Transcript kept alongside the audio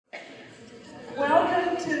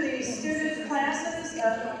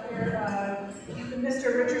up here,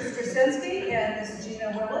 Mr. Richard Straczynski and Ms.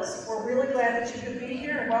 Gina Willis. We're really glad that you could be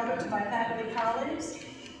here, and welcome to my faculty colleagues.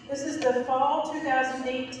 This is the Fall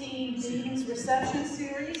 2018 Dean's Reception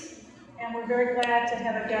Series, and we're very glad to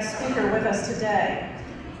have a guest speaker with us today.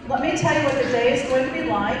 Let me tell you what the day is going to be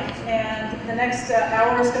like, and the next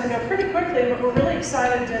hour is going to go pretty quickly, but we're really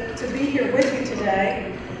excited to be here with you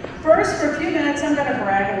today. First, for a few minutes, I'm going to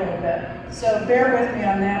brag a little bit, so bear with me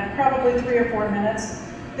on that, probably 3 or 4 minutes.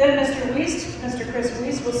 Then Mr. Wiest, Mr. Chris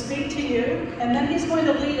Wiest, will speak to you, and then he's going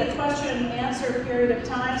to lead a question and answer period of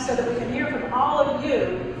time so that we can hear from all of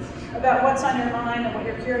you about what's on your mind and what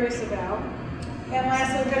you're curious about. And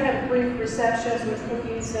lastly, we're going to have a brief reception with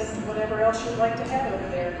cookies and whatever else you'd like to have over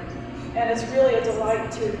there. And it's really a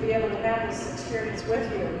delight to be able to have this experience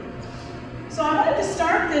with you. So I wanted to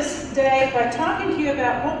start this day by talking to you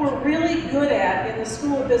about what we're really good at in the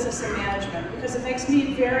School of Business and Management, because it makes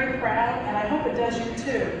me very proud, and I hope it does you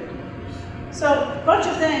too. So, a bunch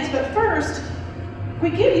of things, but first, we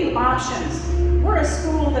give you options. We're a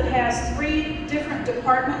school that has 3 different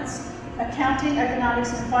departments. Accounting,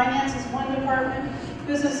 Economics, and Finance is one department.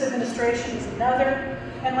 Business Administration is another.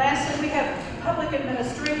 And lastly, we have Public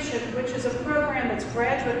Administration, which is a program that's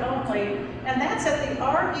graduate only, and that's at the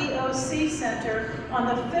REOC Center on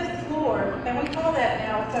the 5th floor, and we call that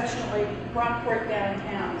now affectionately Brockport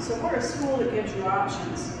downtown. So we're a school that gives you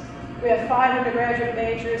options. We have 5 undergraduate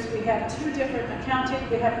majors, we have 2 different accounting,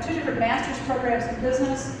 we have 2 different master's programs in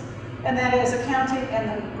business, and that is accounting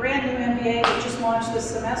and the brand new MBA that just launched this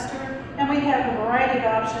semester, and we have a variety of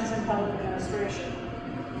options in public administration.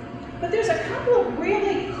 But there's a couple of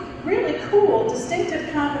really cool, distinctive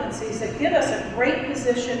competencies that give us a great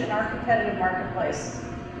position in our competitive marketplace.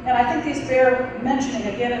 And I think these bear mentioning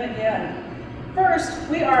again and again. First,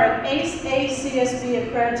 we are an ACSB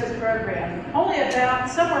accredited program. Only about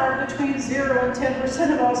somewhere between 0 and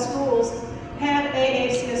 10% of all schools have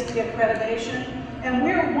ACSB accreditation, and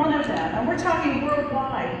we're one of them, and we're talking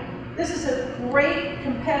worldwide. This is a great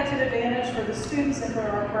competitive advantage for the students and for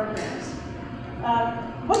our programs.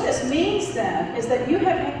 What this means then is that you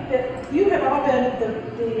have all been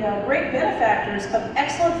the great benefactors of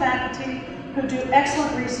excellent faculty who do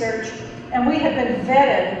excellent research, and we have been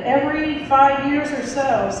vetted every 5 years or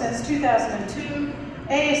so since 2002.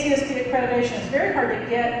 AACSB accreditation is very hard to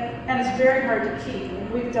get, and it's very hard to keep,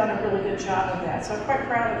 and we've done a really good job of that, so I'm quite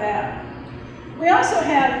proud of that. We also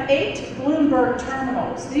have 8 Bloomberg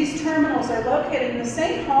terminals. These terminals are located in the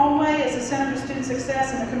same hallway as the Center for Student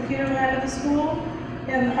Success and the computer lab of the school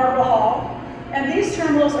in Harville Hall. And these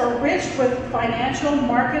terminals are rich with financial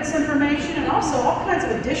markets information and also all kinds of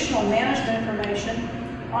additional management information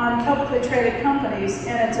on publicly traded companies,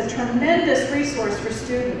 and it's a tremendous resource for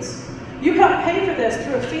students. You help pay for this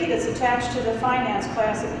through a fee that's attached to the finance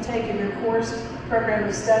class that you take in your course program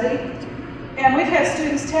of study. And we've had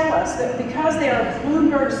students tell us that because they are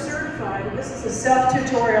Bloomberg certified, and this is a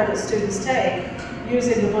self-tutorial that students take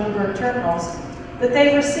using the Bloomberg terminals, that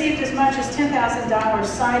they've received as much as $10,000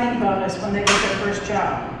 signing bonus when they get their first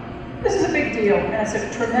job. This is a big deal, and it's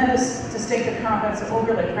a tremendous distinctive competence that we're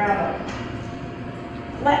really proud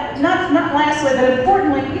of. Not lastly, but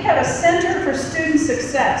importantly, we have a Center for Student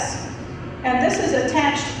Success, and this is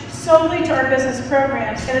attached solely to our business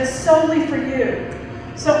programs, and it's solely for you.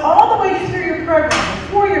 So all the way through your program,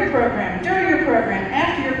 before your program, during your program,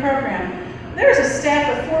 after your program, there's a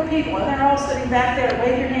staff of 4 people, and they're all sitting back there,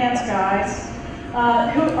 wave your hands, guys,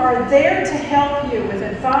 who are there to help you with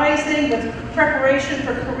advising, with preparation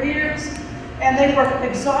for careers, and they work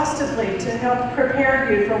exhaustively to help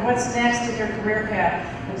prepare you for what's next in your career path.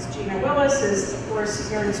 Ms. Gina Willis is, of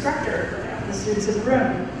course, your instructor for the students in the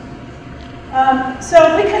room.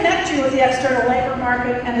 So we connect you with the external labor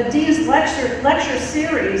market, and the Dean's Lecture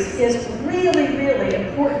Series is really, really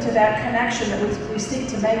important to that connection that we seek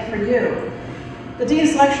to make for you. The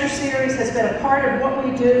Dean's Lecture Series has been a part of what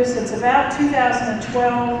we do since about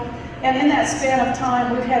 2012, and in that span of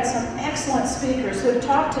time, we've had some excellent speakers who have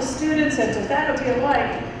talked to students and to faculty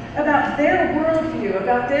alike about their worldview,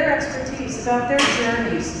 about their expertise, about their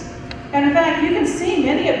journeys. And in fact, you can see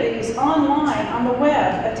many of these online on the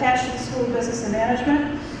web attached to the School of Business and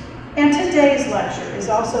Management. And today's lecture is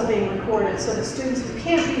also being recorded so that students who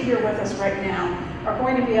can't be here with us right now are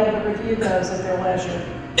going to be able to review those at their leisure.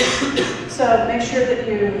 So make sure that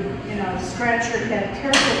you scratch your head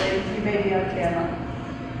carefully. You may be on camera.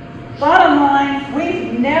 Bottom line,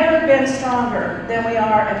 we've never been stronger than we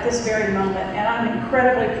are at this very moment, and I'm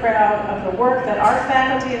incredibly proud of the work that our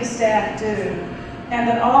faculty and staff do, and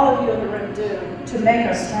that all of you in the room do to make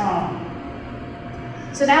us strong.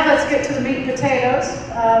 So now let's get to the meat and potatoes.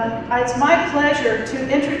 It's my pleasure to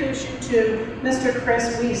introduce you to Mr.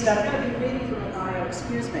 Chris Wiest. I'm going to be reading from a bio,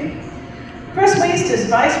 excuse me. Chris Wiest is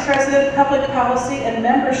Vice President, Public Policy and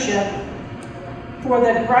Membership for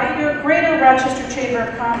the Greater Rochester Chamber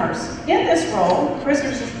of Commerce. In this role, Chris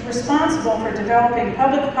is responsible for developing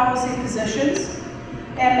public policy positions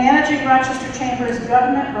and managing Rochester Chamber's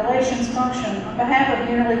government relations function on behalf of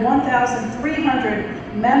nearly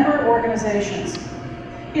 1,300 member organizations.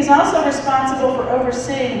 He's also responsible for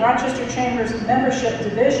overseeing Rochester Chamber's membership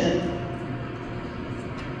division.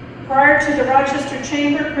 Prior to the Rochester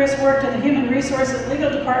Chamber, Chris worked in the Human Resources Legal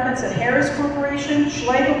Departments at Harris Corporation,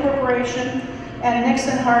 Schlegel Corporation, and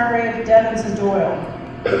Nixon, Hargrave, Devens, and Doyle.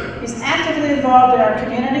 He's actively involved in our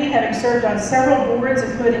community, having served on several boards,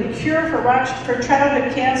 including Cure for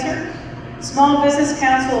Childhood Cancer, Small Business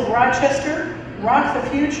Council of Rochester, Rock the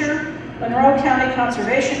Future, Monroe County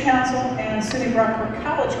Conservation Council, and SUNY Brockport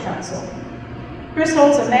College Council. Chris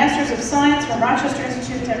holds a Master's of Science from Rochester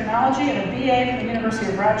Institute of Technology and a BA from the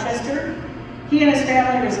University of Rochester. He and his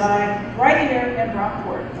family reside right here in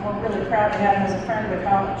Brockport, and we're really proud to have him as a friend of the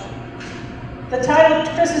college. The title of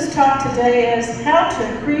Chris's talk today is How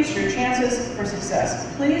to Increase Your Chances for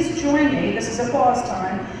Success. Please join me, this is applause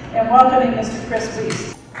time, in welcoming Mr. Chris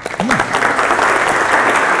Wiest.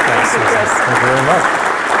 Thanks, Chris. Thank you very much.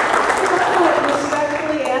 I would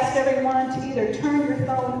respectfully ask everyone to either turn your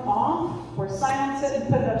phone off or silence it and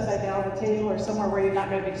put it upside down on the table or somewhere where you're not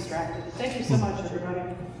going to be distracted. Thank you so much, everybody.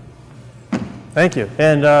 Thank you.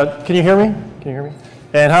 And can you hear me? Can you hear me?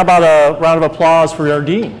 And how about a round of applause for our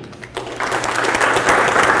dean?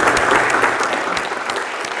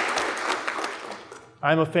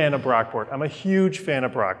 I'm a fan of Brockport. I'm a huge fan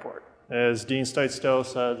of Brockport. As Dean Steitstow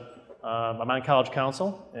said, I'm on college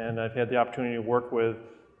council, and I've had the opportunity to work with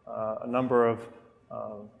a number of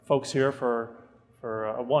folks here for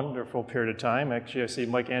a wonderful period of time. Actually, I see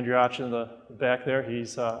Mike Andriach in the back there.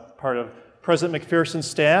 He's part of President McPherson's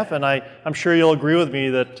staff, and I'm sure you'll agree with me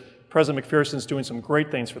that President McPherson's doing some great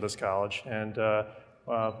things for this college, and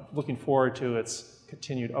looking forward to its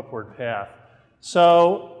continued upward path.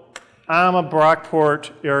 So, I'm a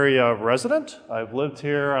Brockport area resident. I've lived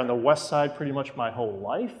here on the west side pretty much my whole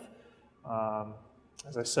life.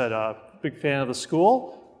 As I said, a big fan of the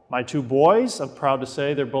school. My two boys, I'm proud to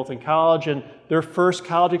say, they're both in college, and their first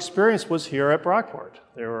college experience was here at Brockport.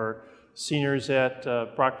 They were seniors at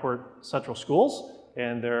Brockport Central Schools,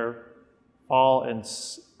 and their fall and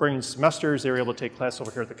spring semesters, they were able to take classes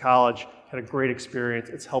over here at the college, had a great experience.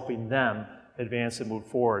 It's helping them advance and move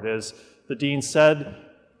forward. As the dean said,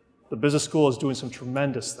 the business school is doing some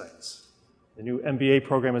tremendous things. The new MBA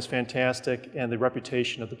program is fantastic, and the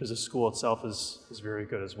reputation of the business school itself is very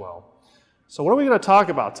good as well. So what are we going to talk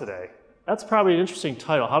about today? That's probably an interesting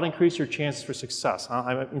title, How to Increase Your Chances for Success.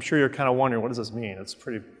 I'm sure you're kind of wondering, what does this mean? It's a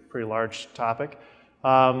pretty large topic.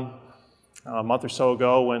 A month or so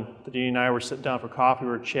ago, when the dean and I were sitting down for coffee,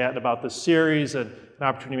 we were chatting about this series and an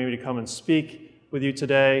opportunity maybe to come and speak with you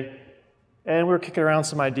today. And we were kicking around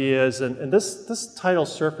some ideas, and this title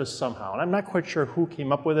surfaced somehow. And I'm not quite sure who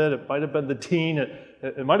came up with it. It might have been the dean.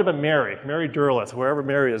 It might have been Mary Durleth, wherever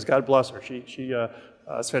Mary is. God bless her. She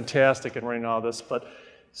is fantastic in running all this. But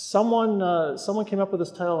someone came up with this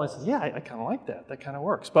title, and I said, yeah, I kind of like that. That kind of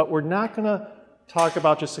works. But we're not going to talk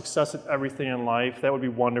about just success in everything in life. That would be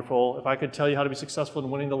wonderful. If I could tell you how to be successful in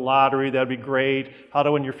winning the lottery, that would be great. How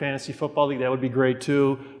to win your fantasy football league, that would be great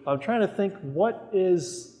too. I'm trying to think, what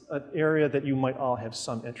is an area that you might all have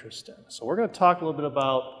some interest in. So we're going to talk a little bit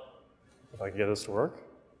about, if I can get this to work.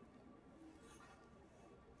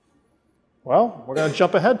 Well, we're going to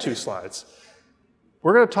jump ahead 2 slides.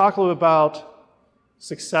 We're going to talk a little bit about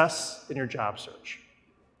success in your job search,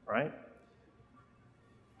 right?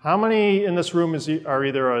 How many in this room are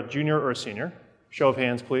either a junior or a senior? Show of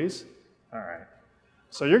hands, please. All right.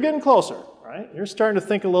 So you're getting closer, right? You're starting to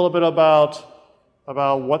think a little bit about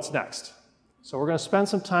what's next. So we're going to spend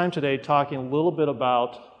some time today talking a little bit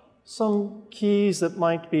about some keys that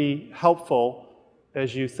might be helpful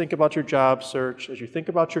as you think about your job search, as you think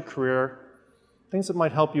about your career, things that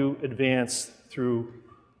might help you advance through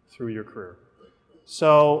your career.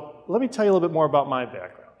 So let me tell you a little bit more about my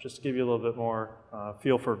background, just to give you a little bit more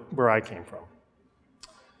feel for where I came from.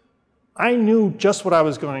 I knew just what I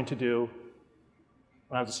was going to do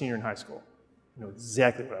when I was a senior in high school. I knew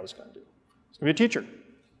exactly what I was going to do. I was going to be a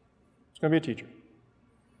teacher.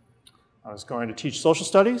 I was going to teach social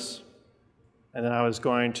studies, and then I was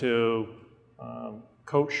going to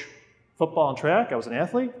coach football and track. I was an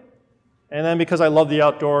athlete. And then because I loved the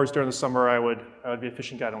outdoors during the summer, I would be a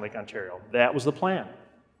fishing guide on Lake Ontario. That was the plan.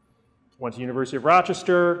 Went to the University of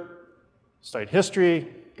Rochester, studied history,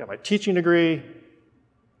 got my teaching degree,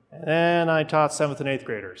 and then I taught 7th and 8th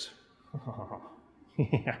graders.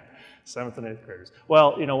 Yeah, 7th and 8th graders.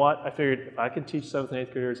 Well, you know what? I figured if I can teach 7th and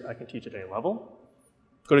 8th graders, I can teach at A level.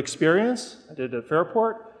 Good experience. I did it at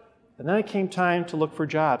Fairport. And then it came time to look for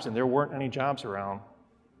jobs, and there weren't any jobs around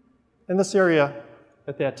in this area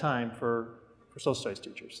at that time for social studies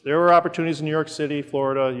teachers. There were opportunities in New York City,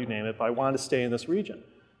 Florida, you name it, but I wanted to stay in this region.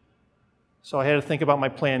 So I had to think about my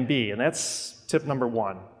plan B, and that's tip number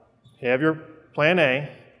 1. Have your plan A,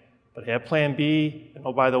 but have plan B, and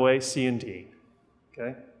oh, by the way, C and D.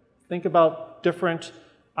 Okay? Think about different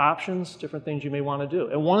options, different things you may want to do.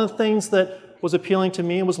 And one of the things that was appealing to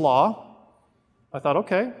me was law. I thought,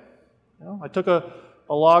 okay, you know, I took a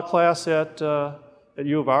law class at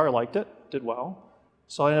U of R, I liked it, did well.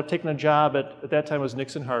 So I ended up taking a job at that time it was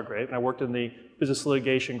Nixon Hargrave, and I worked in the business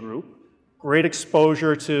litigation group. Great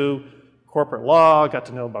exposure to corporate law, got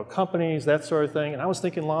to know about companies, that sort of thing, and I was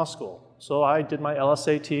thinking law school. So I did my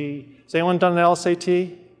LSAT. Has anyone done an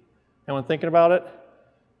LSAT? Anyone thinking about it?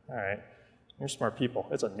 All right, you're smart people.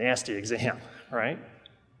 It's a nasty exam, right?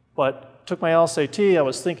 But took my LSAT, I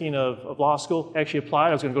was thinking of law school, actually applied,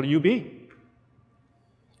 I was gonna go to UB.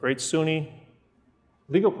 Great SUNY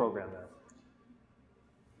legal program there.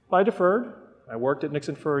 But I deferred, I worked at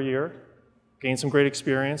Nixon for a year, gained some great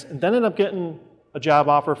experience, and then ended up getting a job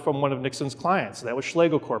offer from one of Nixon's clients. That was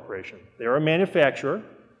Schlegel Corporation. They were a manufacturer,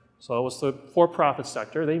 so it was the for-profit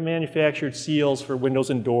sector. They manufactured seals for windows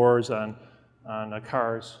and doors on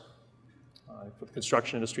cars, for the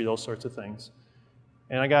construction industry, those sorts of things.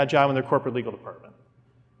 And I got a job in their corporate legal department.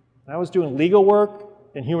 And I was doing legal work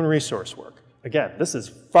and human resource work. Again, this is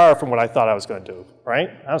far from what I thought I was going to do,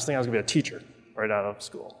 right? I was thinking I was going to be a teacher right out of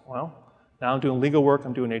school. Well, now I'm doing legal work,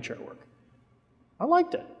 I'm doing HR work. I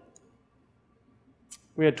liked it.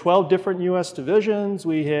 We had 12 different US divisions,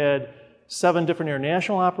 we had 7 different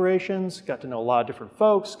international operations, got to know a lot of different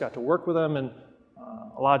folks, got to work with them and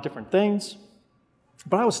a lot of different things.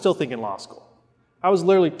 But I was still thinking law school. I was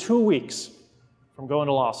literally 2 weeks from going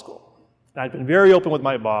to law school. And I'd been very open with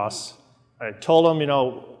my boss. I told him, you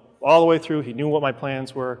know, all the way through, he knew what my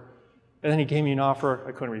plans were. And then he gave me an offer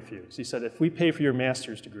I couldn't refuse. He said, if we pay for your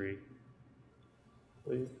master's degree,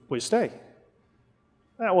 will you stay?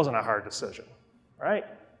 That wasn't a hard decision, right?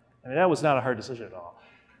 I mean, that was not a hard decision at all.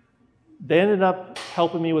 They ended up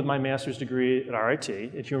helping me with my master's degree at RIT,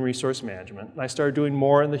 in Human Resource Management, and I started doing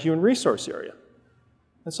more in the human resource area.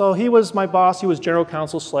 And so he was my boss, he was general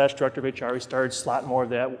counsel / director of HR. He started slotting more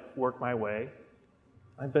of that work my way.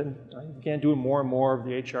 I began doing more and more of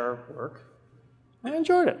the HR work. I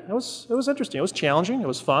enjoyed it. It was interesting. It was challenging. It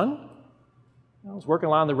was fun. I was working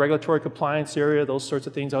a lot in the regulatory compliance area, those sorts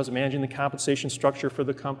of things. I was managing the compensation structure for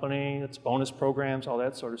the company, its bonus programs, all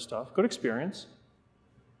that sort of stuff. Good experience.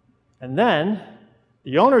 And then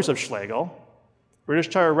the owners of Schlegel, British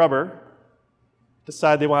Tire Rubber,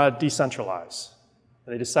 decided they wanted to decentralize.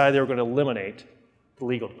 And they decided they were going to eliminate the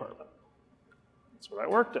legal department. That's what I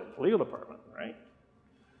worked in, the legal department, right?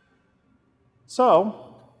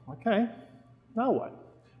 So, okay, now what?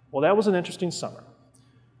 Well, that was an interesting summer.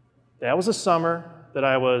 That was a summer that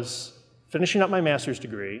I was finishing up my master's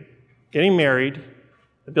degree, getting married,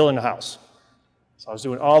 and building a house. So I was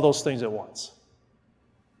doing all those things at once.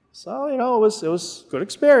 So, you know, it was good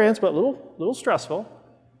experience, but a little stressful.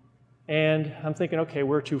 And I'm thinking, okay,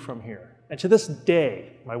 where to from here? And to this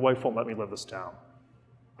day, my wife won't let me live this down.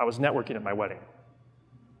 I was networking at my wedding.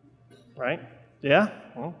 Right? Yeah?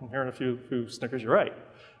 Well, I'm hearing a few snickers, you're right.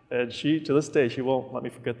 And to this day, she won't let me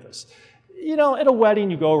forget this. You know, at a wedding,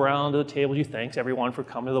 you go around to the table, you thank everyone for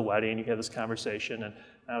coming to the wedding, you have this conversation. And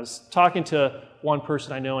I was talking to one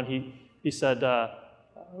person I know, and he said, a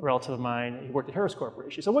relative of mine, he worked at Harris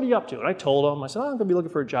Corporation. He said, what are you up to? And I told him, I said, oh, I'm going to be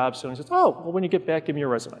looking for a job soon. He said, oh, well, when you get back, give me your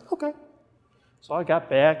resume. Okay. So I got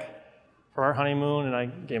back from our honeymoon, and I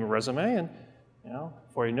gave him a resume, and you know,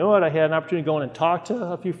 before you knew it, I had an opportunity to go in and talk to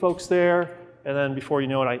a few folks there, and then before you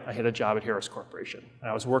know it, I had a job at Harris Corporation. And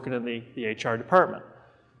I was working in the HR department.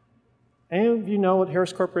 Any of you know what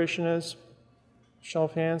Harris Corporation is? Show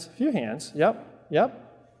of hands. A few hands. Yep.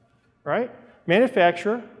 Right?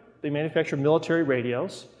 Manufacturer. They manufacture military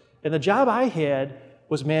radios. And the job I had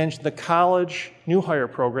was managing the college new hire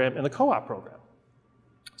program and the co-op program.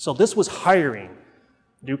 So this was hiring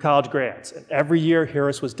new college grads. And every year,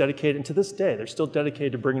 Harris was dedicated, and to this day, they're still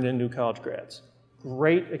dedicated to bringing in new college grads.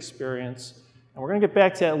 Great experience. And we're going to get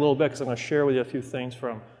back to that a little bit because I'm going to share with you a few things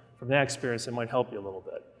from that experience that might help you a little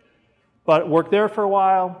bit. But worked there for a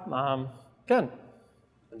while. Again,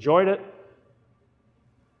 enjoyed it.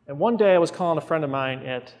 And one day I was calling a friend of mine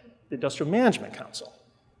at the Industrial Management Council.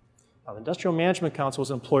 The Industrial Management Council was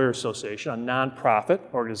an employer association, a nonprofit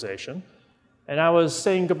organization, and I was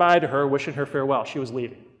saying goodbye to her, wishing her farewell. She was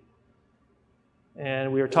leaving.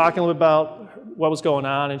 And we were talking a little about what was going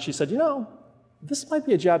on, and she said, you know, this might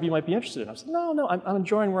be a job you might be interested in. I said, no, I'm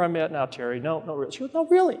enjoying where I'm at now, Terry. No, really. She goes, no,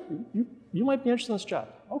 really, you might be interested in this job.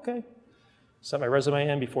 Okay. Sent my resume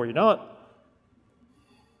in. Before you know it,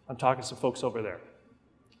 I'm talking to some folks over there.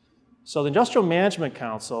 So the Industrial Management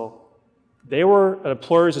Council, they were an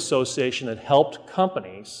employers association that helped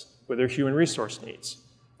companies with their human resource needs.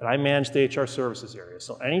 And I managed the HR services area.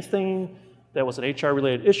 So anything that was an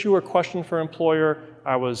HR-related issue or question for an employer,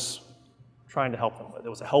 I was trying to help them with. It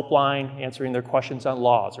was a helpline answering their questions on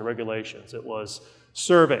laws or regulations. It was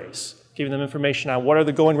surveys, giving them information on what are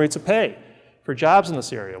the going rates of pay for jobs in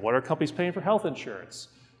this area, what are companies paying for health insurance.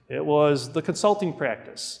 It was the consulting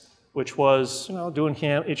practice, which was doing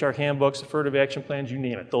HR handbooks, affirmative action plans, you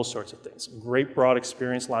name it, those sorts of things. Great broad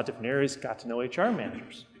experience, a lot of different areas, got to know HR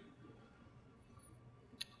managers.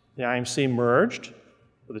 The IMC merged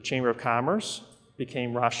with the Chamber of Commerce,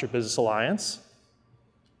 became Rochester Business Alliance,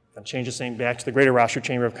 and changed its name back to the Greater Rochester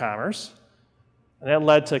Chamber of Commerce. And that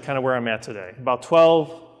led to kind of where I'm at today. About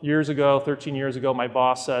 12 years ago, 13 years ago, my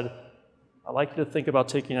boss said, I'd like you to think about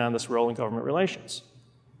taking on this role in government relations.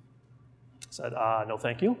 I said, no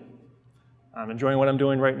thank you. I'm enjoying what I'm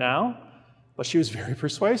doing right now. But she was very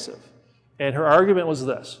persuasive. And her argument was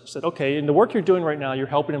this. She said, okay, in the work you're doing right now, you're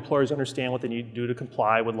helping employers understand what they need to do to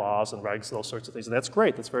comply with laws and regs, those sorts of things. And that's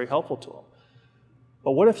great. That's very helpful to them.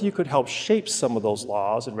 But what if you could help shape some of those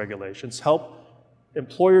laws and regulations, help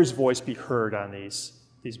employers' voice be heard on these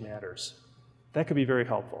matters? That could be very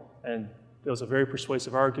helpful. And it was a very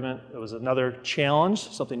persuasive argument. It was another challenge,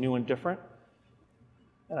 something new and different.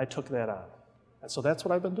 And I took that on. And so that's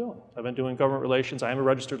what I've been doing. I've been doing government relations. I am a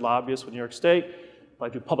registered lobbyist with New York State. I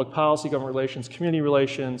do public policy, government relations, community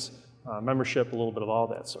relations, membership, a little bit of all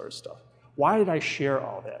that sort of stuff. Why did I share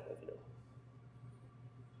all that with you?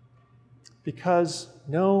 Because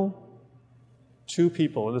no two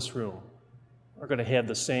people in this room are going to have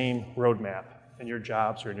the same roadmap in your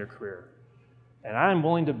jobs or in your career. And I'm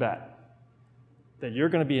willing to bet that you're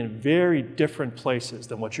going to be in very different places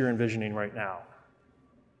than what you're envisioning right now.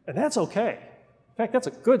 And that's okay. In fact, that's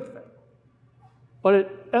a good thing. But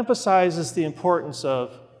it emphasizes the importance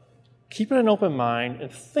of keeping an open mind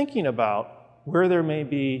and thinking about where there may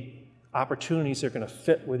be opportunities that are going to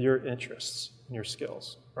fit with your interests and your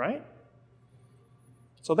skills, right?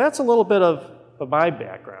 So that's a little bit of my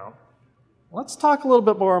background. Let's talk a little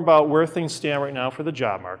bit more about where things stand right now for the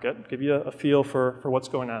job market, give you a feel for what's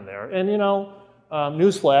going on there. And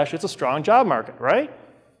newsflash, it's a strong job market, right?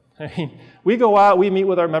 I mean, we go out, we meet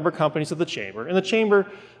with our member companies of the Chamber. And the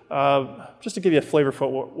Chamber, just to give you a flavor for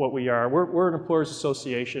what we are, we're an employers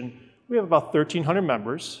association. We have about 1,300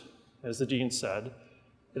 members, as the dean said.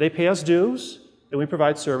 They pay us dues, and we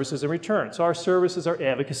provide services in return. So our services are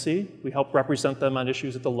advocacy. We help represent them on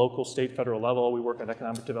issues at the local, state, federal level. We work on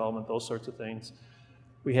economic development, those sorts of things.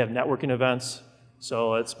 We have networking events,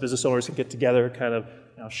 so it's business owners can get together, kind of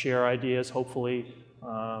share ideas, hopefully,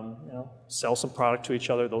 sell some product to each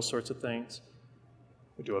other, those sorts of things.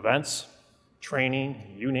 We do events,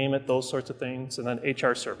 training, you name it, those sorts of things, and then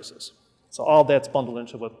HR services. So all that's bundled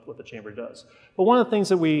into what the Chamber does. But one of the things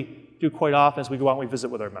that we do quite often is we go out and we visit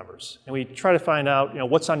with our members. And we try to find out,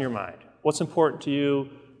 what's on your mind? What's important to you?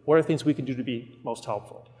 What are things we can do to be most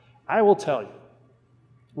helpful? I will tell you,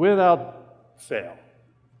 without fail,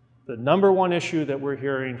 the number one issue that we're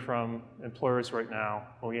hearing from employers right now,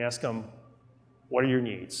 when we ask them, what are your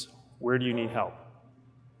needs? Where do you need help?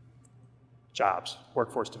 Jobs,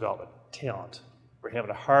 workforce development, talent. We're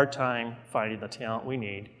having a hard time finding the talent we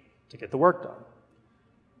need to get the work done.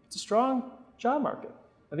 It's a strong job market.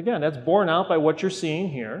 And again, that's borne out by what you're seeing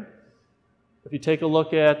here. If you take a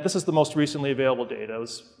look at, this is the most recently available data. It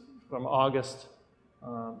was from August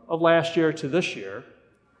of last year to this year.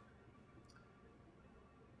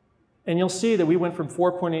 And you'll see that we went from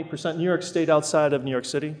 4.8%, New York State outside of New York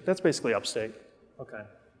City, that's basically upstate, okay,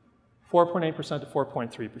 4.8% to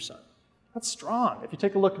 4.3%. That's strong. If you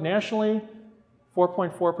take a look nationally,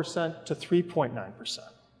 4.4% to 3.9%.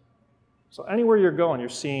 So anywhere you're going, you're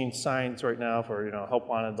seeing signs right now for help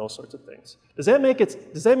wanted, those sorts of things. Does that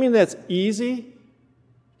mean that it's easy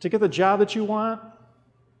to get the job that you want?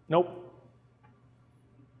 Nope.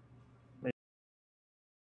 Maybe.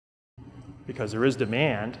 Because there is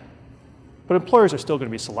demand, but employers are still going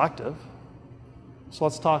to be selective. So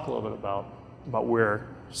let's talk a little bit about where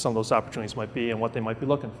some of those opportunities might be and what they might be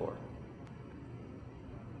looking for.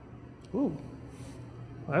 Ooh,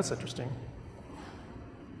 well, that's interesting.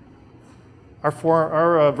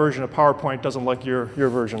 Our version of PowerPoint doesn't like your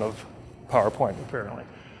version of PowerPoint, apparently.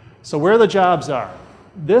 So where the jobs are.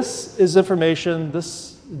 This is information,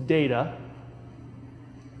 this data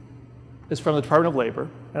is from the Department of Labor.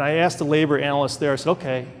 And I asked the labor analyst there, I said,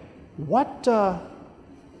 okay,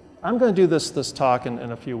 I'm going to do this talk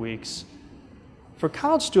in a few weeks. For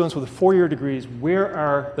college students with 4-year degrees, where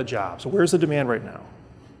are the jobs? Where's the demand right now?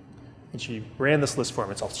 And she ran this list for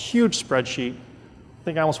me. It's a huge spreadsheet. I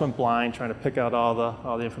think I almost went blind trying to pick out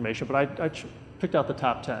all the information, but I picked out the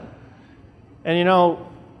top 10. And you know,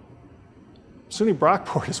 SUNY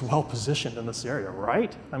Brockport is well positioned in this area,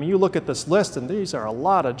 right? I mean, you look at this list and these are a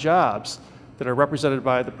lot of jobs that are represented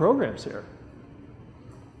by the programs here.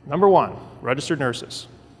 Number 1, registered nurses,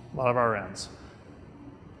 a lot of RNs.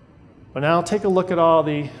 But now take a look at all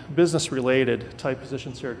the business-related type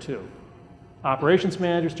positions here too. Operations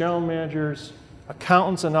managers, general managers,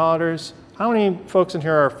 accountants and auditors. How many folks in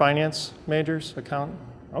here are finance majors, accountant?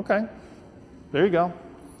 Okay, there you go.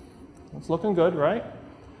 It's looking good, right?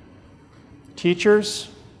 Teachers,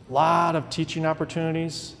 a lot of teaching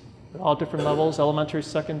opportunities at all different levels, elementary,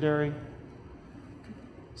 secondary.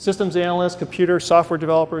 Systems analysts, computer, software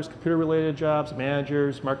developers, computer-related jobs,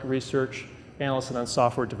 managers, market research, analysts, and then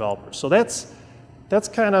software developers. So that's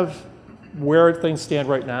kind of where things stand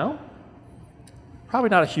right now. Probably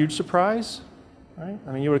not a huge surprise, right?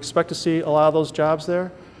 I mean, you would expect to see a lot of those jobs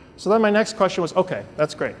there. So then my next question was, okay,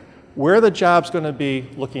 that's great. Where are the jobs going to be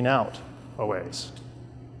looking out a ways,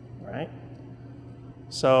 right?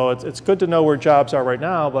 So it's good to know where jobs are right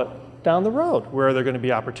now, but down the road, where are there going to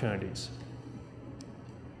be opportunities?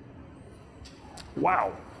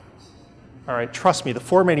 Wow. All right, trust me, the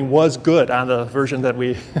formatting was good on the version that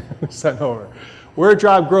we sent over. Where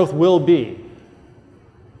job growth will be.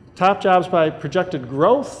 Top jobs by projected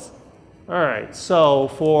growth. All right, so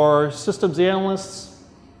for systems analysts,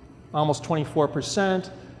 almost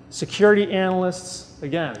 24%. Security analysts,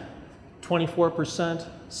 again, 24%.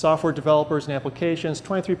 Software developers and applications,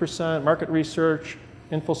 23%. Market research,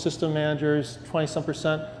 info system managers,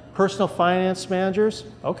 20-some%. Personal finance managers,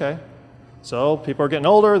 okay. So people are getting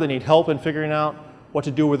older, they need help in figuring out what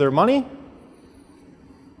to do with their money.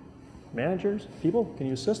 Managers, people, can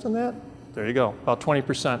you assist in that? There you go, about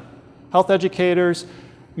 20%. Health educators,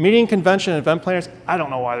 meeting convention and event planners, I don't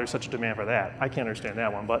know why there's such a demand for that. I can't understand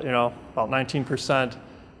that one, but you know, about 19%.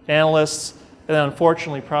 Analysts, and then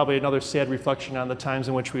unfortunately probably another sad reflection on the times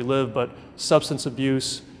in which we live, but substance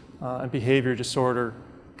abuse and behavior disorder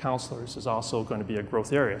counselors is also going to be a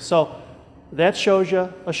growth area. So that shows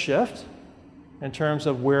you a shift in terms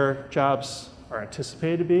of where jobs are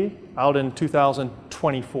anticipated to be out in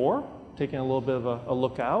 2024, taking a little bit of a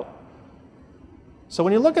look out. So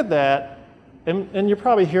when you look at that, and you're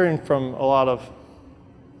probably hearing from a lot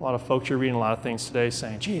of folks, you're reading a lot of things today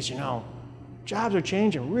saying, geez, you know, jobs are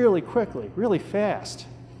changing really quickly, really fast.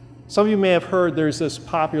 Some of you may have heard there's this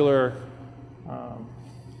popular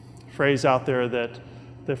phrase out there that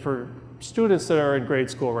for students that are in grade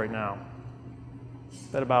school right now,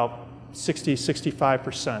 that about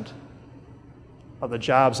 65% of the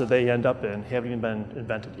jobs that they end up in haven't even been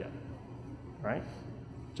invented yet, right?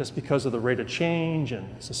 Just because of the rate of change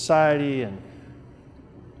and society and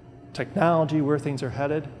technology, where things are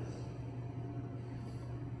headed.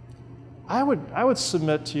 I would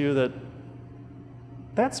submit to you that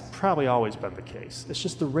that's probably always been the case. It's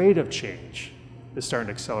just the rate of change is starting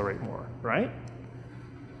to accelerate more, right?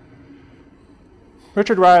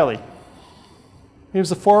 Richard Riley. He was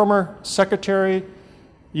the former Secretary,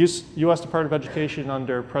 U.S. Department of Education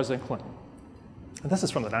under President Clinton. And this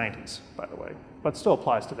is from the 90s, by the way, but still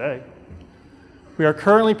applies today. We are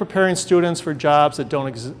currently preparing students for jobs that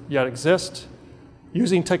don't yet exist,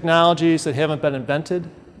 using technologies that haven't been invented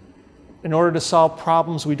in order to solve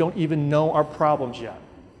problems we don't even know are problems yet.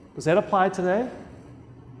 Does that apply today?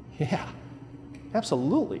 Yeah,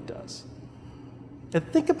 absolutely does. And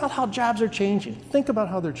think about how jobs are changing. Think about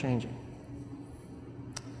how they're changing.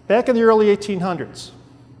 Back in the early 1800s,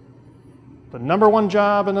 the #1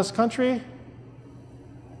 job in this country,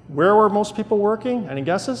 where were most people working? Any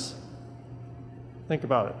guesses? Think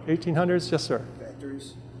about it. 1800s, yes, sir.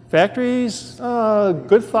 Factories. Factories,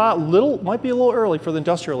 good thought. Might be a little early for the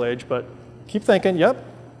industrial age, but keep thinking. Yep.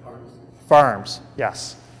 Farms. Farms,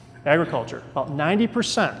 yes. Agriculture, about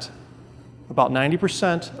 90%. About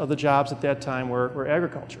 90% of the jobs at that time were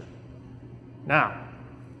agriculture. Now,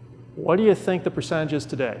 what do you think the percentage is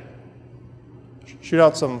today? Shoot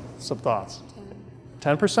out some thoughts.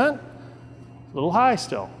 10%? A little high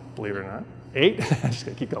still, believe it or not. 8? I'm just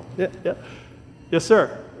gonna keep going. Yeah. Yes,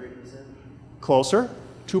 sir. 3%. Closer.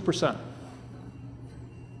 2%.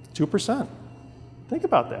 2%. Think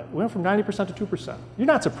about that. We went from 90% to 2%. You're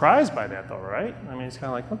not surprised by that though, right? I mean, it's kind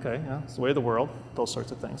of like, okay, yeah, it's the way of the world, those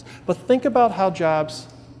sorts of things. But think about how jobs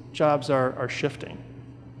are shifting.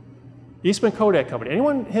 Eastman Kodak Company.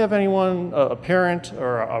 Anyone have anyone, a parent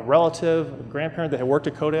or a relative, a grandparent that had worked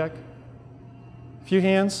at Kodak? A few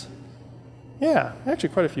hands? Yeah, actually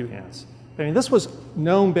quite a few hands. I mean, this was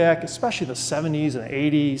known back, especially the 70s and the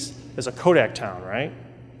 80s, as a Kodak town, right?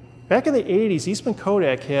 Back in the 80s, Eastman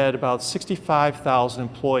Kodak had about 65,000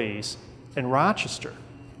 employees in Rochester,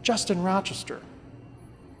 just in Rochester.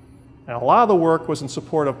 And a lot of the work was in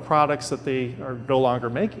support of products that they are no longer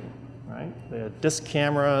making, right? They had disc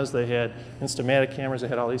cameras, they had Instamatic cameras, they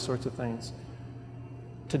had all these sorts of things.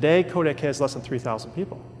 Today, Kodak has less than 3,000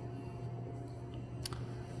 people.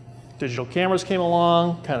 Digital cameras came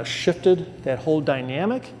along, kind of shifted that whole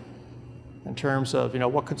dynamic in terms of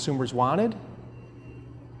what consumers wanted.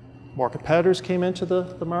 More competitors came into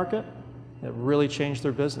the market. It really changed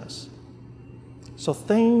their business. So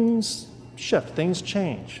things shift, things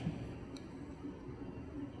change.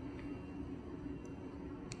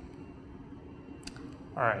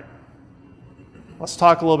 All right, let's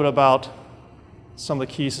talk a little bit about some of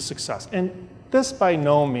the keys to success. And this by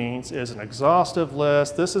no means is an exhaustive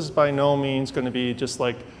list. This is by no means going to be just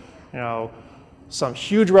like, some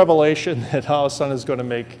huge revelation that all of a sudden is going to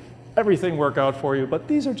make everything work out for you. But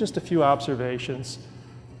these are just a few observations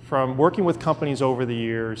from working with companies over the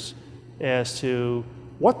years as to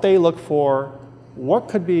what they look for, what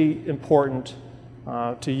could be important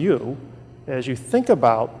to you as you think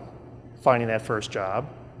about finding that first job,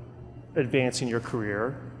 advancing your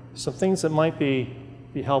career, some things that might be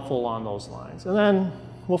helpful along those lines. And then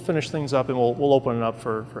we'll finish things up and we'll open it up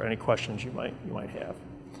for any questions you might have.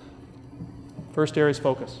 First area is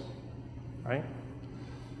focus, right?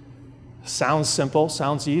 Sounds simple,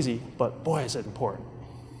 sounds easy, but boy, is it important.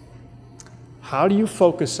 How do you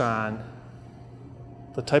focus on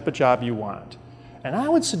the type of job you want? And I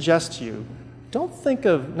would suggest to you, don't think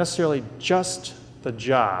of necessarily just the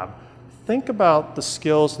job. Think about the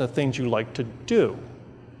skills and the things you like to do.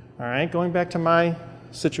 All right, going back to my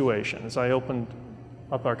situation as I opened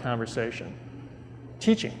up our conversation.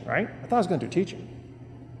 Teaching, right? I thought I was going to do teaching.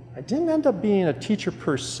 I didn't end up being a teacher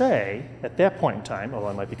per se at that point in time, although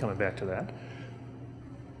I might be coming back to that.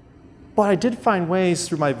 But I did find ways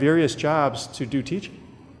through my various jobs to do teaching,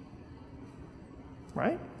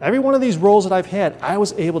 right? Every one of these roles that I've had, I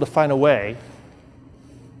was able to find a way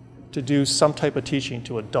to do some type of teaching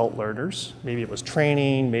to adult learners. Maybe it was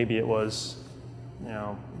training, maybe it was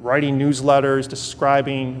writing newsletters,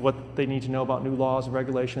 describing what they need to know about new laws and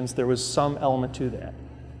regulations. There was some element to that.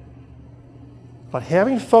 But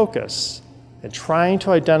having focus and trying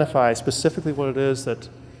to identify specifically what it is that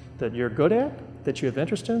you're good at, that you have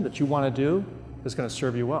interest in, that you want to do, is going to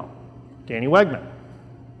serve you well. Danny Wegman.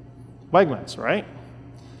 Wegmans, right?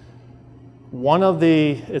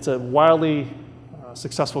 It's a wildly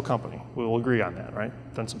successful company. We will agree on that, right?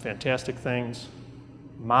 Done some fantastic things.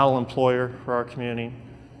 Model employer for our community.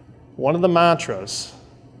 One of the mantras,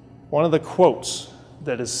 one of the quotes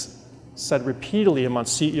that is said repeatedly among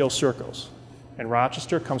CEO circles in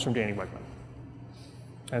Rochester comes from Danny Wegman.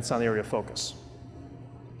 And it's on the area of focus.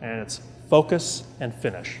 And it's focus and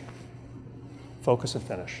finish. Focus and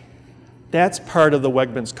finish. That's part of the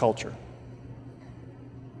Wegmans culture.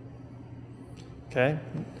 Okay?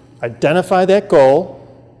 Identify that goal.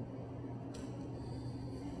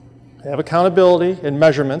 Have accountability and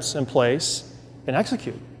measurements in place and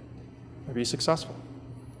execute and be successful.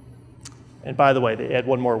 And by the way, they add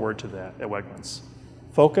one more word to that at Wegmans.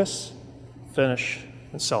 Focus, finish,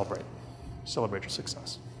 and celebrate. Celebrate your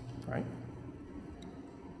success, right?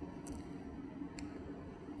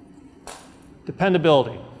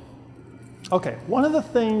 Dependability. Okay, one of the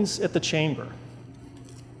things at the chamber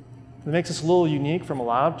that makes us a little unique from a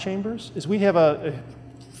lot of chambers is we have a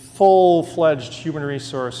full-fledged human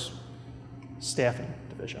resource staffing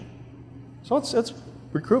division. So it's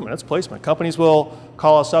recruitment, it's placement. Companies will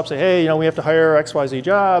call us up, say, hey, we have to hire XYZ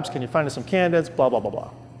jobs, can you find us some candidates, blah, blah, blah,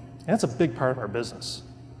 blah. And that's a big part of our business.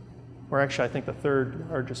 We're actually, I think, the third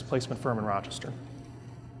largest placement firm in Rochester.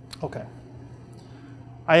 Okay.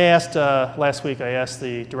 I asked, last week, I asked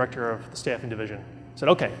the director of the staffing division, I said,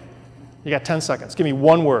 okay, you got 10 seconds, give me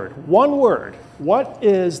one word. One word. What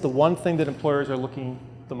is the one thing that employers are looking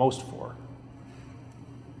the most for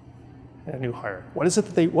in a new hire? What is it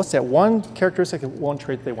that what's that one characteristic, one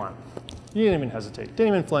trait that they want? You didn't even hesitate, didn't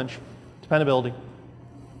even flinch. Dependability.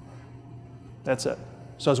 That's it.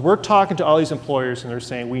 So as we're talking to all these employers and they're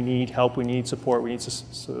saying we need help, we need support, we need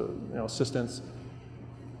assistance,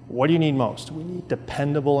 what do you need most? We need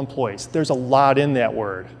dependable employees. There's a lot in that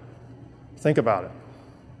word. Think about it.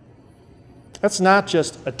 That's not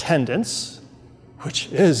just attendance,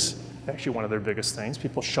 which is actually one of their biggest things,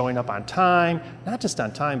 people showing up on time, not just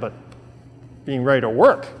on time, but being ready to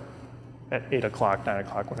work at 8 o'clock, 9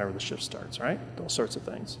 o'clock, whenever the shift starts, right? Those sorts of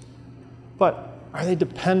things. But are they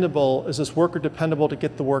dependable? Is this worker dependable to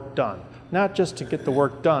get the work done? Not just to get the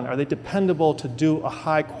work done, are they dependable to do a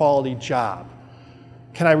high quality job?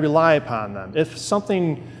 Can I rely upon them? If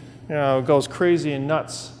something goes crazy and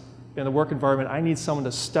nuts in the work environment, I need someone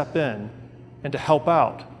to step in and to help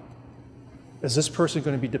out. Is this person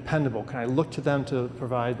going to be dependable? Can I look to them to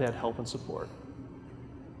provide that help and support?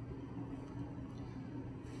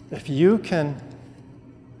 If you can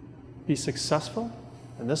be successful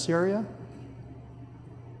in this area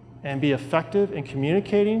and be effective in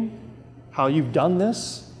communicating how you've done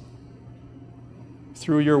this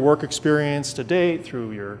through your work experience to date,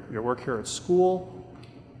 through your work here at school,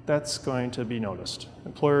 that's going to be noticed.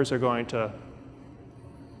 Employers are going to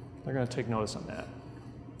take notice on that.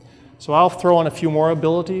 So I'll throw in a few more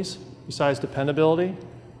abilities besides dependability,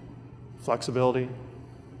 flexibility,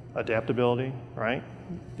 adaptability, right?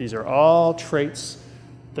 These are all traits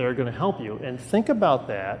that are going to help you. And think about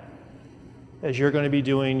that as you're going to be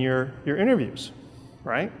doing your interviews,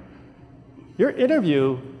 right? Your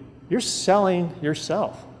interview, you're selling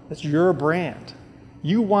yourself. It's your brand.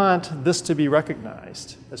 You want this to be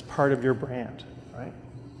recognized as part of your brand, right?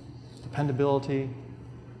 Dependability,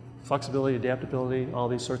 flexibility, adaptability, all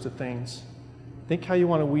these sorts of things. Think how you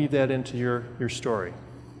want to weave that into your story.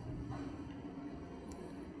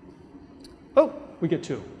 Oh, we get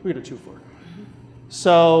two. We get a 2 for it.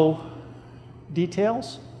 So,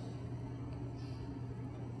 details.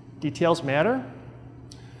 Details matter.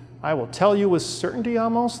 I will tell you with certainty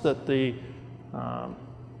almost that the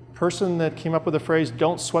person that came up with the phrase,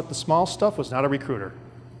 "don't sweat the small stuff," was not a recruiter.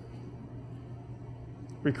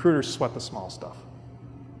 Recruiters sweat the small stuff.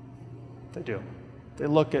 They do. They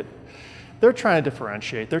look at, they're trying to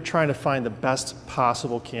differentiate. They're trying to find the best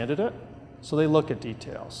possible candidate, so they look at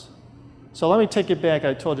details. So let me take it back.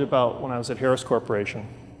 I told you about when I was at Harris Corporation,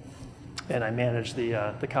 and I managed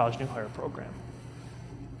the college new hire program.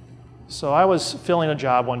 So I was filling a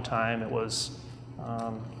job one time. It was,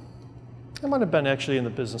 it might have been actually in the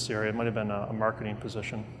business area. It might have been a marketing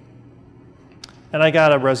position. And I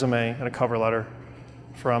got a resume and a cover letter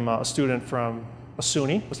from a student from a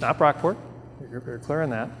SUNY. It was not Brockport. You're very clear on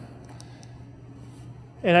that.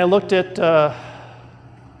 And I looked at the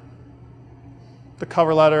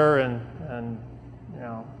cover letter and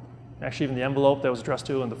actually even the envelope that was addressed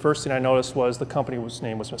to, and the first thing I noticed was the company's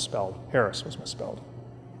name was misspelled. Harris was misspelled.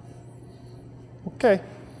 Okay,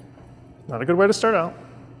 not a good way to start out.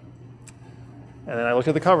 And then I looked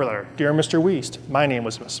at the cover letter. "Dear Mr. Wiest," my name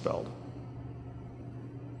was misspelled.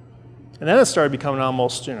 And then it started becoming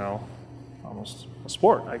almost a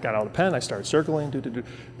sport. I got out a pen, I started circling,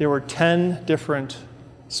 There were 10 different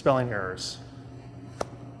spelling errors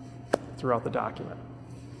throughout the document,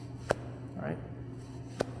 all right?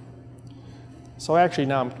 So actually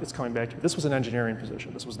now it's coming back to, this was an engineering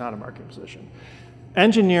position. This was not a marketing position.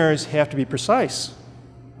 Engineers have to be precise,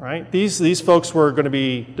 right? These folks were going to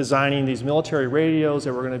be designing these military radios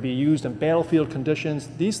that were going to be used in battlefield conditions.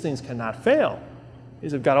 These things cannot fail.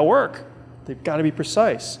 These have got to work. They've got to be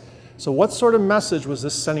precise. So what sort of message was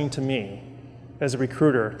this sending to me as a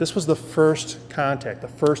recruiter? This was the first contact, the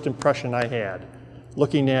first impression I had,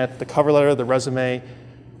 looking at the cover letter, the resume.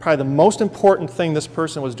 Probably the most important thing this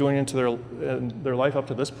person was doing into their life up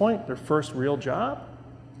to this point, their first real job.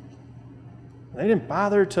 They didn't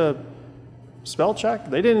bother to spell check.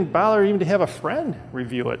 They didn't bother even to have a friend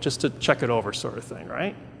review it just to check it over, sort of thing,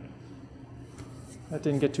 right? That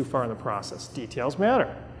didn't get too far in the process. Details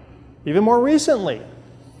matter. Even more recently,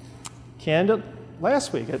 candidate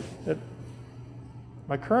last week at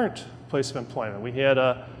my current place of employment, we had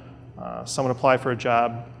someone apply for a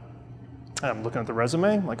job. I'm looking at the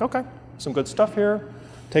resume. I'm like, okay, some good stuff here.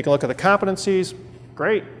 Take a look at the competencies.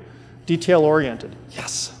 Great. Detail-oriented.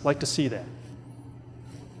 Yes, like to see that.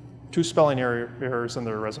 2 spelling errors in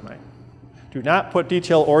their resume. Do not put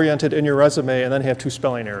detail-oriented in your resume and then have 2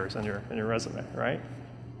 spelling errors in your resume, right?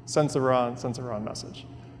 Sends the wrong message.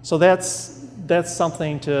 So that's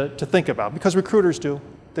something to think about, because recruiters do.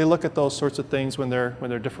 They look at those sorts of things when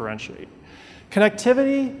they're differentiating.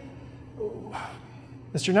 Connectivity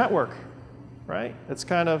is your network, right? It's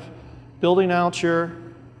kind of building out your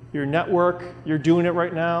network. You're doing it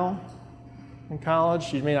right now in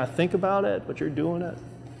college. You may not think about it, but you're doing it.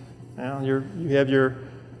 You have your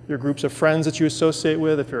groups of friends that you associate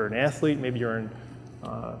with. If you're an athlete, maybe you're in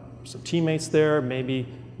some teammates there. Maybe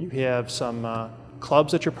you have some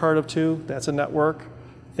clubs that you're part of too. That's a network.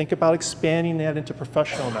 Think about expanding that into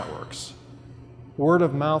professional networks. word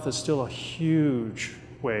of mouth is still a huge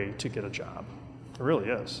way to get a job. It really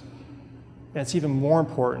is. And it's even more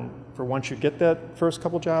important for once you get that first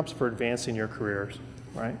couple jobs for advancing your careers,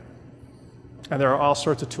 right? And there are all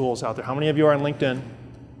sorts of tools out there. How many of you are on LinkedIn?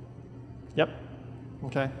 Yep,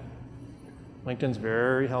 okay. LinkedIn's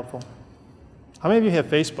very helpful. How many of you have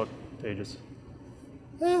Facebook pages?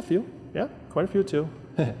 A few, yeah, quite a few too.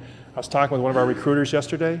 I was talking with one of our recruiters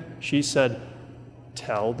yesterday. She said,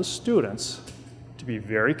 tell the students to be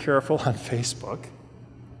very careful on Facebook,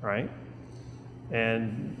 right?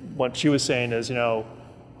 And what she was saying is, a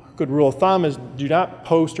good rule of thumb is do not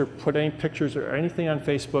post or put any pictures or anything on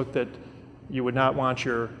Facebook that you would not want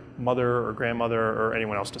your mother or grandmother or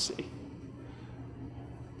anyone else to see.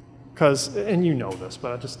 Because, and you know this,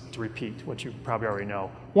 but just to repeat what you probably already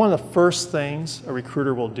know, one of the first things a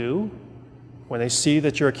recruiter will do when they see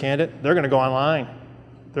that you're a candidate, they're going to go online.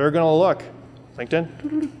 They're going to look,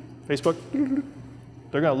 LinkedIn, Facebook,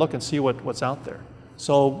 they're going to look and see what's out there.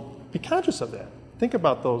 So be conscious of that. Think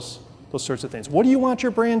about those sorts of things. What do you want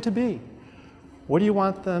your brand to be? What do you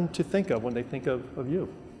want them to think of when they think of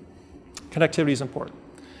you? Connectivity is important.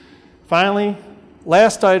 Finally,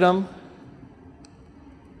 last item,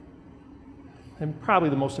 and probably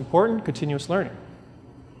the most important, continuous learning,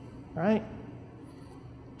 right?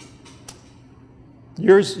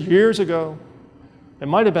 Years ago, it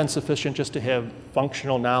might have been sufficient just to have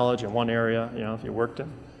functional knowledge in one area. If you worked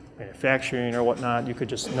in manufacturing or whatnot, you could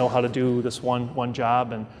just know how to do this one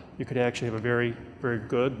job, and you could actually have a very, very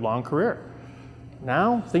good, long career.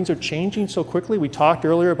 Now, things are changing so quickly. We talked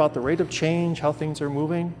earlier about the rate of change, how things are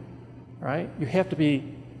moving, right? You have to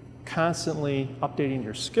be constantly updating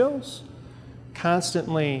your skills,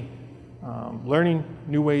 constantly learning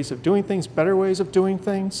new ways of doing things, better ways of doing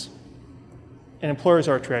things, and employers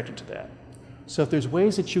are attracted to that. So if there's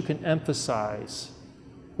ways that you can emphasize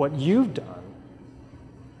what you've done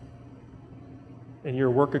in your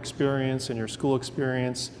work experience and your school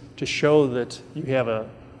experience to show that you have a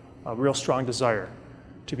real strong desire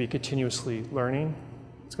to be continuously learning,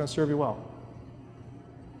 it's going to serve you well.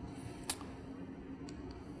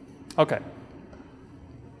 Okay.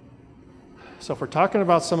 So if we're talking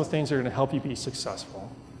about some of the things that are going to help you be successful,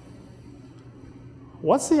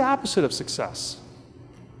 what's the opposite of success?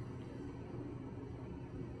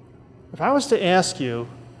 If I was to ask you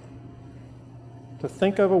to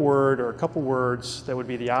think of a word or a couple words that would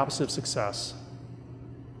be the opposite of success,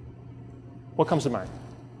 what comes to mind?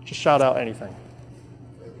 Just shout out anything.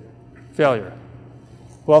 Failure.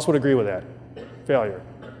 Who else would agree with that? Failure.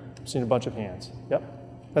 I've seen a bunch of hands. Yep.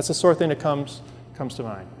 That's the sort of thing that comes to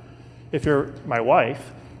mind. If you're my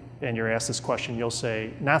wife and you're asked this question, you'll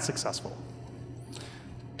say, not successful.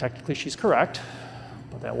 Technically, she's correct,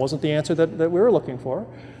 but that wasn't the answer that we were looking for.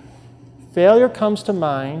 Failure comes to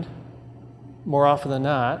mind more often than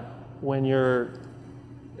not when you're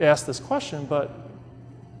asked this question, but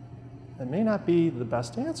it may not be the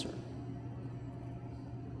best answer.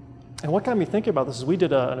 And what got me thinking about this is we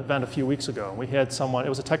did an event a few weeks ago, and we had someone, it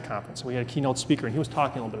was a tech conference, and we had a keynote speaker, and he was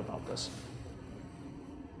talking a little bit about this.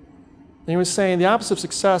 And he was saying the opposite of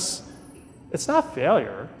success, it's not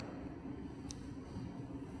failure.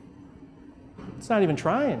 It's not even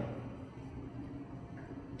trying.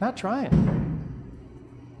 Not trying,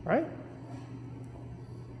 right?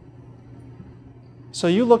 So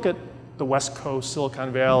you look at the West Coast,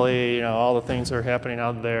 Silicon Valley, all the things that are happening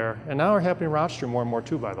out there, and now are happening in Rochester more and more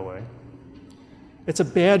too, by the way. It's a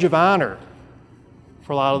badge of honor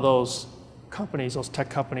for a lot of those companies, those tech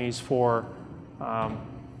companies, for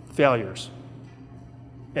failures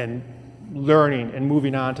and learning and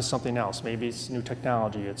moving on to something else. Maybe it's new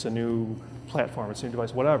technology, it's a new platform, it's a new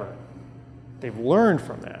device, whatever. They've learned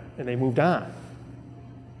from that and they moved on.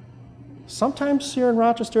 Sometimes here in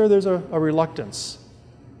Rochester, there's a reluctance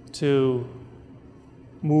to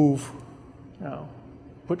move,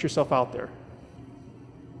 put yourself out there.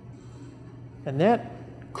 And that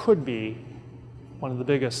could be one of the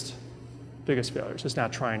biggest failures, is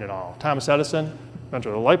not trying at all. Thomas Edison, inventor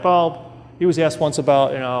of the light bulb, he was asked once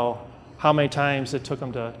about, how many times it took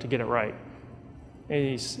him to get it right.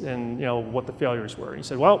 And what the failures were. He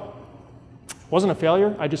said, well, it wasn't a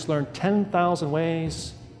failure. I just learned 10,000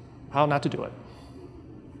 ways how not to do it.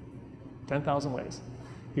 10,000 ways.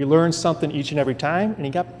 He learned something each and every time, and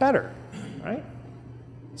he got better, right?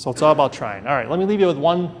 So it's all about trying. All right, let me leave you with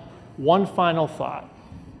one final thought.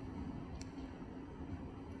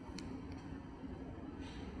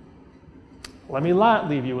 Let me not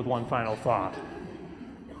leave you with one final thought.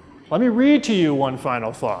 Let me read to you one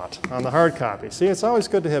final thought on the hard copy. See, it's always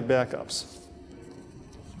good to have backups.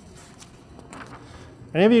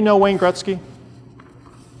 Any of you know Wayne Gretzky?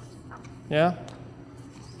 Yeah?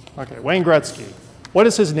 Okay, Wayne Gretzky. What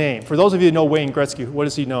is his name? For those of you who know Wayne Gretzky, what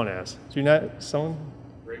is he known as? Do you know someone?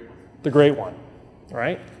 The Great One,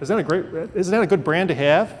 right? Isn't that a good brand to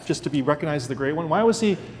have, just to be recognized as the Great One? Why was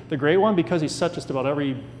he the Great One? Because he set just about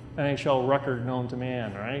every NHL record known to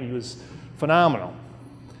man, right? He was phenomenal.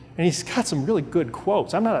 And he's got some really good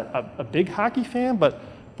quotes. I'm not a big hockey fan, but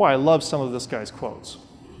boy, I love some of this guy's quotes.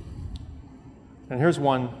 And here's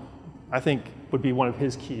one I think would be one of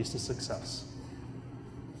his keys to success.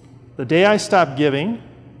 The day I stop giving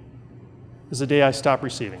is the day I stop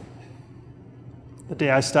receiving. The day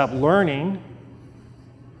I stop learning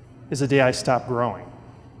is the day I stop growing.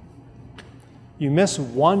 You miss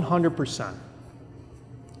 100%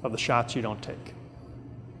 of the shots you don't take,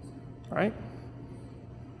 right?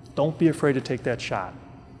 Don't be afraid to take that shot.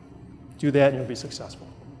 Do that and you'll be successful.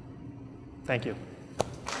 Thank you.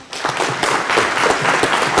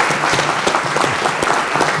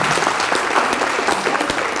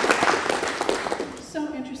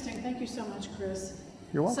 So interesting. Thank you so much, Chris.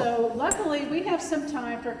 You're welcome. So luckily, we have some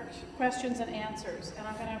time for questions and answers, and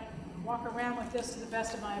I'm going to walk around with this to the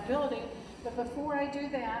best of my ability. But before I do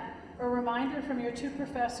that, a reminder from your two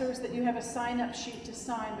professors that you have a sign-up sheet to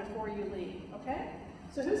sign before you leave, okay?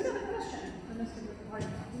 So who's got a question for Mr. Wiest?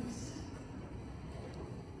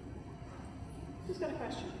 Who's got a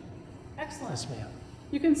question? Excellent. Yes, ma'am.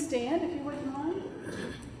 You can stand if you wouldn't mind.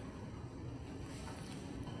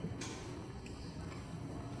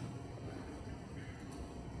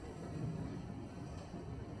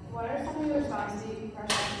 What are some of the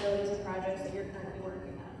responsibilities or projects that you're currently working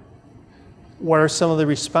on? What are some of the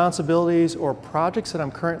responsibilities or projects that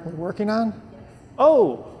I'm currently working on? Yes.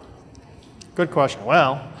 Oh, good question.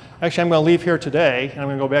 Well, actually, I'm going to leave here today, and I'm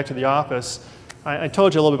going to go back to the office. I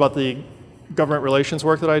told you a little bit about the government relations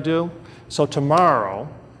work that I do. So tomorrow,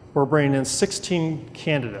 we're bringing in 16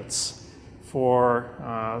 candidates for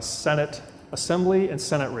Senate Assembly and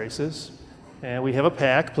Senate races. And we have a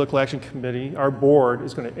PAC, Political Action Committee. Our board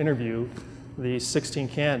is going to interview these 16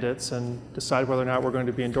 candidates and decide whether or not we're going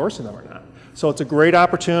to be endorsing them or not. So it's a great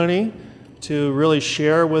opportunity to really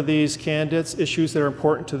share with these candidates issues that are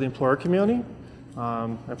important to the employer community.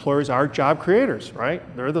 Employers are job creators, right?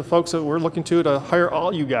 They're the folks that we're looking to hire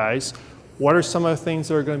all you guys. What are some of the things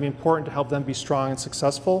that are going to be important to help them be strong and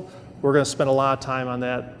successful? We're going to spend a lot of time on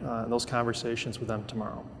that, those conversations with them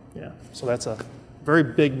tomorrow. Yeah, so that's a very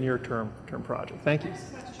big near-term project. Thank you.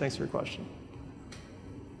 Thanks for your question.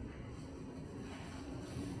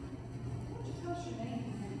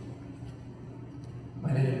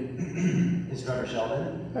 My name is Trevor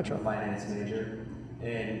Sheldon. Hi, I'm Trevor. a finance major.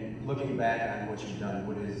 And looking back on what you've done,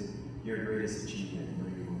 what is your greatest achievement and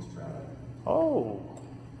what are you most proud of? Oh.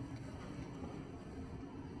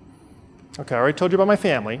 Okay, I already told you about my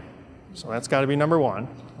family, so that's got to be number one.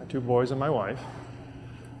 My two boys and my wife.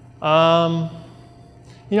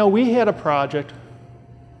 You know, we had a project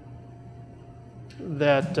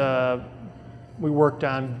that we worked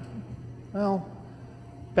on, well,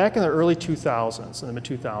 back in the early 2000s, in the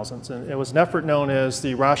mid-2000s, and it was an effort known as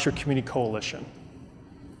the Rochester Community Coalition.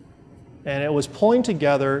 And it was pulling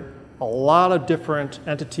together a lot of different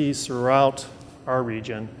entities throughout our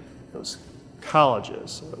region. It was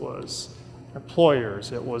colleges, it was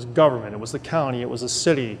employers, it was government, it was the county, it was the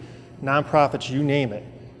city, nonprofits, you name it.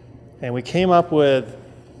 And we came up with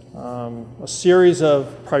a series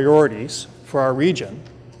of priorities for our region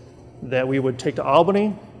that we would take to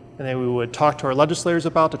Albany and then we would talk to our legislators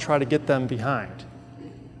about to try to get them behind.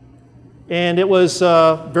 And it was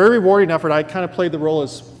a very rewarding effort. I kind of played the role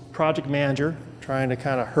as project manager, trying to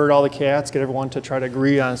kind of herd all the cats, get everyone to try to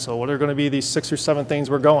agree on, so what are going to be these 6 or 7 things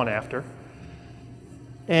we're going after.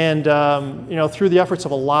 And you know, through the efforts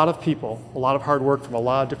of a lot of people, a lot of hard work from a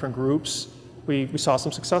lot of different groups, we saw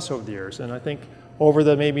some success over the years. And I think over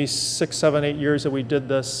the maybe 6, 7, 8 years that we did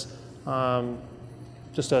this,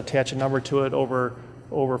 just to attach a number to it, over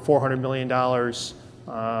 $400 million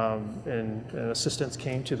in assistance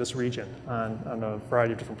came to this region on a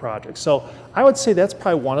variety of different projects. So I would say that's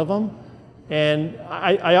probably one of them. And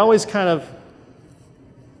I always kind of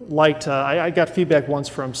liked, I got feedback once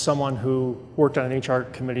from someone who worked on an HR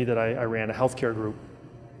committee that I ran, a healthcare group.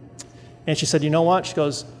 And she said, you know what? She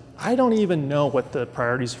goes, I don't even know what the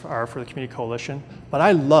priorities are for the Community Coalition, but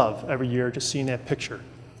I love every year just seeing that picture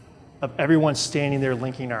of everyone standing there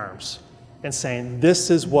linking arms and saying,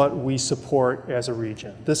 this is what we support as a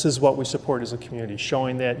region. This is what we support as a community,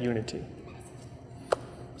 showing that unity.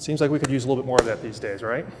 Seems like we could use a little bit more of that these days,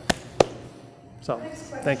 right? So,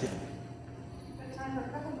 thank you. We've got time for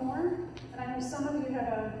a couple more, and I know some of you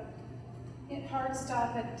have a hard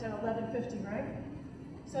stop at 11:50, right?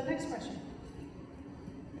 So next question.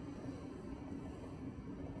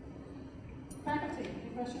 Faculty,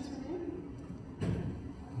 any questions from you?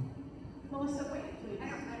 Melissa, wait, please. I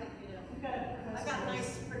don't need it. We've got I've got a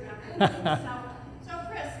nice projector. So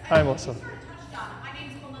Chris, Hi, I Melissa. think you sort of touched on it. My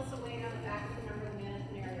name's Melissa Wade, on the back of the member of the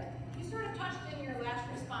management area. You sort of touched in your last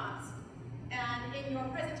response, and in your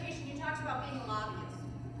presentation, you talked about being a lobbyist.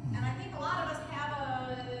 And I think a lot of us have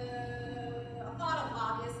a thought of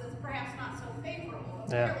lobbyists that's perhaps not so favorable.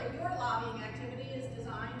 Yeah. Clearly, your lobbying activity is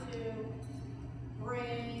designed to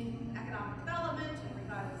bring economic development and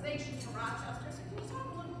revitalization to Rochester. So can you talk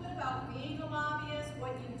a little bit about being a lobbyist,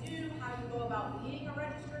 what you do, how you go about being a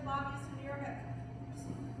registered lobbyist in New York?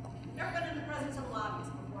 I've never been in the presence of a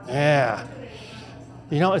lobbyist before. So Yeah.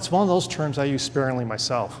 You know, it's one of those terms I use sparingly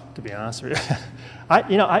myself, to be honest with you.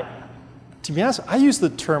 To be honest, I use the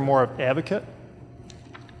term more of advocate.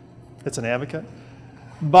 It's an advocate.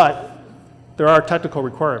 But there are technical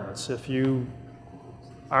requirements. If you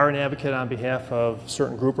are an advocate on behalf of a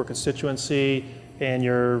certain group or constituency and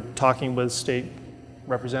you're talking with state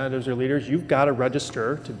representatives or leaders, you've got to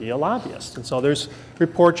register to be a lobbyist. And so there's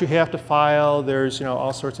reports you have to file. There's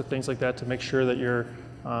all sorts of things like that to make sure that you're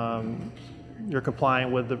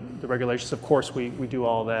complying with the regulations. Of course, we do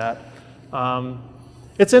all that.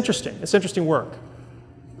 It's interesting. It's interesting work.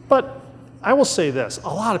 But I will say this. A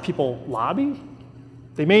lot of people lobby.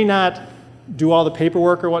 They may not do all the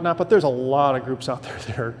paperwork or whatnot, but there's a lot of groups out there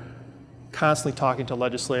that are constantly talking to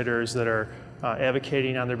legislators, that are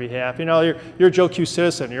advocating on their behalf. You're a Joe Q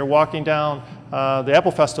citizen. You're walking down the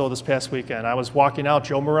Apple Festival this past weekend. I was walking out.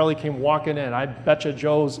 Joe Morelli came walking in. I bet you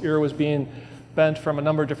Joe's ear was being bent from a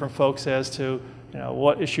number of different folks as to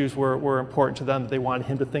what issues were important to them that they wanted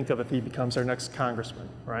him to think of if he becomes our next congressman,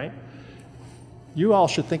 right? You all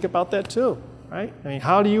should think about that too, right? I mean,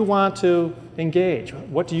 how do you want to engage?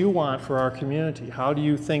 What do you want for our community? How do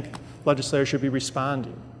you think legislators should be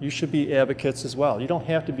responding? You should be advocates as well. You don't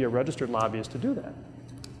have to be a registered lobbyist to do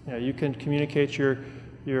that. You can communicate your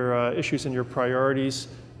issues and your priorities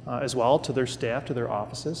as well to their staff, to their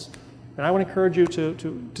offices. And I would encourage you to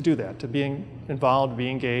do that, to be involved, be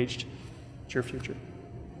engaged. It's your future.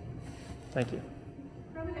 Thank you.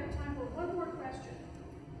 Probably have time for one more question.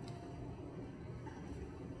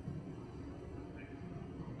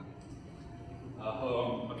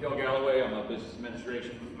 Hello, I'm Mikhail Galloway. I'm a business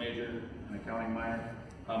administration major and accounting minor.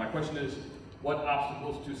 My question is, what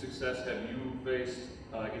obstacles to success have you faced,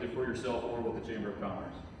 either for yourself or with the Chamber of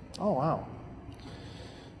Commerce? Oh, wow.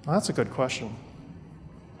 Well, that's a good question.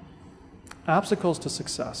 Obstacles to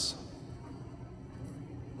success.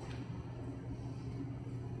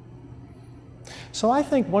 So I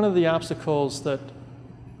think one of the obstacles that,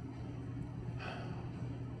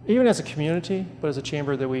 even as a community, but as a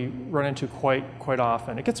chamber, that we run into quite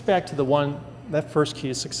often, it gets back to that first key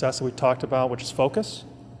to success that we talked about, which is focus,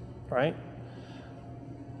 right?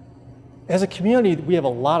 As a community, we have a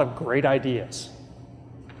lot of great ideas,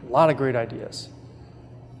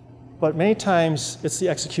 but many times it's the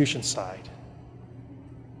execution side,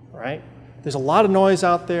 right? There's a lot of noise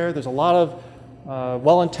out there. There's a lot of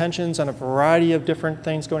well-intentions on a variety of different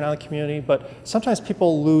things going on in the community, but sometimes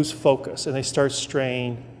people lose focus and they start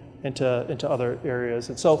straying into other areas.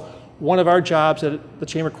 And so one of our jobs at the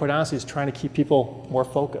Chamber, quite honestly, is trying to keep people more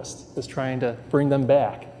focused, is trying to bring them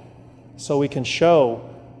back so we can show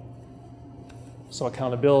some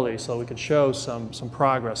accountability, so we can show some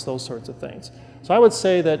progress, those sorts of things. So I would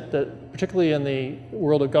say that particularly in the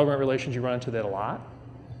world of government relations, you run into that a lot.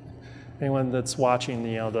 Anyone that's watching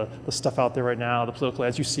the stuff out there right now, the political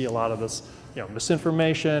ads, you see a lot of this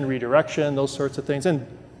misinformation, redirection, those sorts of things, and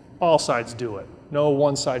all sides do it. No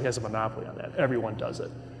one side has a monopoly on that. Everyone does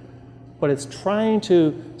it. But it's trying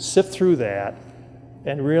to sift through that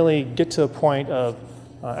and really get to a point of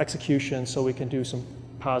execution so we can do some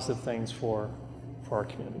positive things for our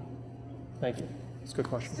community. Thank you. It's a good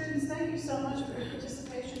question. Students, thank you so much for your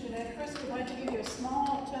participation today. Chris, we'd like to give you a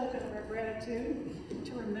small token of our gratitude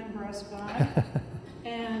to remember us by.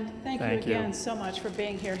 And thank you again so much for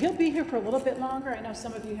being here. He'll be here for a little bit longer. I know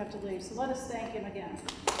some of you have to leave, so let us thank him again.